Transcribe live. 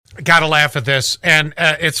Gotta laugh at this, and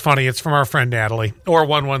it's funny. It's from our friend Natalie, or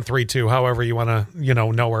 1132, however you want to,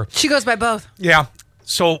 know her. She goes by both. Yeah.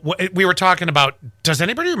 So we were talking about, does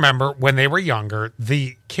anybody remember when they were younger,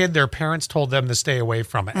 the kid their parents told them to stay away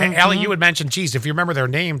from it? Mm-hmm. Allie, you had mentioned, geez, if you remember their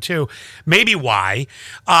name too, maybe why.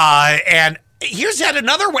 And here's yet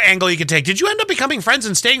another angle you could take. Did you end up becoming friends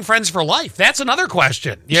and staying friends for life? That's another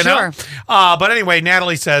question, you know? But anyway,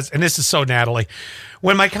 Natalie says, and this is so Natalie,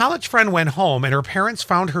 when my college friend went home and her parents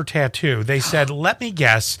found her tattoo, they said, let me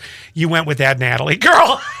guess, you went with that Natalie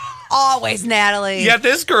girl. Always Natalie. Yeah,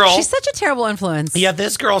 this girl. She's such a terrible influence. Yeah,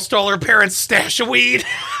 this girl stole her parents' stash of weed.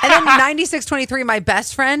 And then 9623, my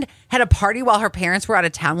best friend, had a party while her parents were out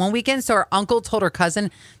of town one weekend. So her uncle told her cousin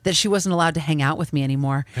that she wasn't allowed to hang out with me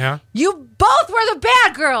anymore. Yeah. You both were the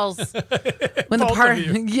bad girls. When the Both party,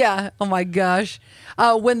 of you. yeah. Oh my gosh.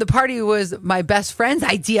 When the party was my best friend's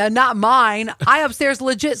idea, not mine. I upstairs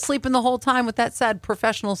legit sleeping the whole time with that sad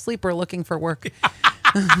professional sleeper looking for work.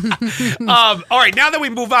 All right, now that we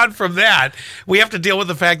move on from that, we have to deal with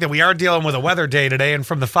the fact that we are dealing with a weather day today, and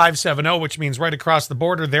from the 570, which means right across the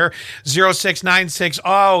border there, 0696,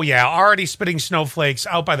 oh yeah, already spitting snowflakes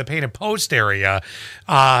out by the Painted Post area,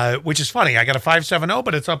 which is funny. I got a 570,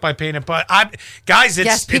 but it's up by Painted Post. Guys,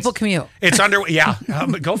 yes, people commute. It's under, yeah,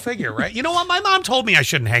 go figure, right? You know what? My mom told me I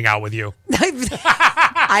shouldn't hang out with you.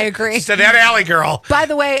 I agree. She said, that alley girl. By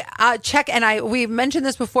the way, we mentioned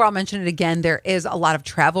this before. I'll mention it again. There is a lot of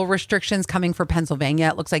travel restrictions coming for Pennsylvania.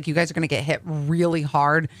 It looks like you guys are going to get hit really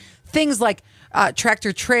hard. Things like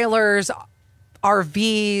tractor trailers,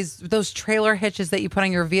 RVs, those trailer hitches that you put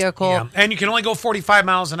on your vehicle. Yeah. And you can only go 45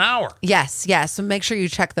 miles an hour. Yes. So make sure you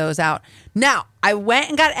check those out. Now, I went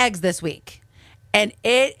and got eggs this week, and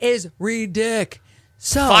it is ridiculous.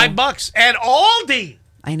 So $5 at Aldi.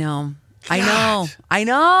 I know. God. I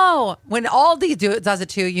know. When Aldi does it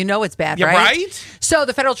too, you know it's bad, Yeah, right? right? So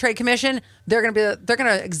the Federal Trade Commission, they're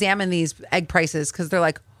gonna examine these egg prices because they're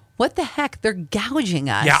like, what the heck? They're gouging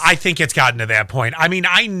us. Yeah, I think it's gotten to that point. I mean,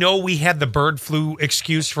 I know we had the bird flu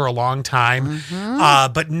excuse for a long time,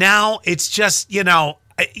 but now it's just,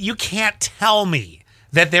 you can't tell me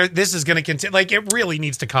that this is going to continue. Like, it really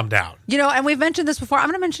needs to come down. And we've mentioned this before. I'm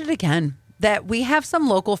going to mention it again, that we have some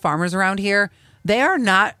local farmers around here. They are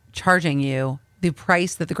not charging you the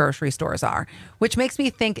price that the grocery stores are, which makes me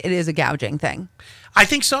think it is a gouging thing. I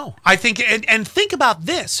think so. I think, and think about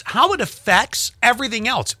this, how it affects everything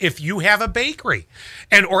else. If you have a bakery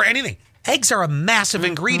or anything, eggs are a massive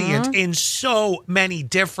ingredient in so many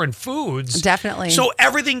different foods. Definitely. So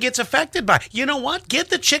everything gets affected by, you know what? Get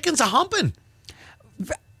the chickens a humping.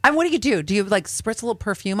 And what do you do? Do you spritz a little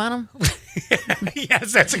perfume on them?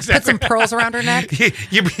 Yes, that's exactly. Put some pearls around her neck? That's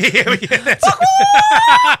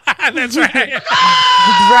right.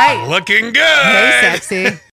 Right. Looking good. Hey, sexy.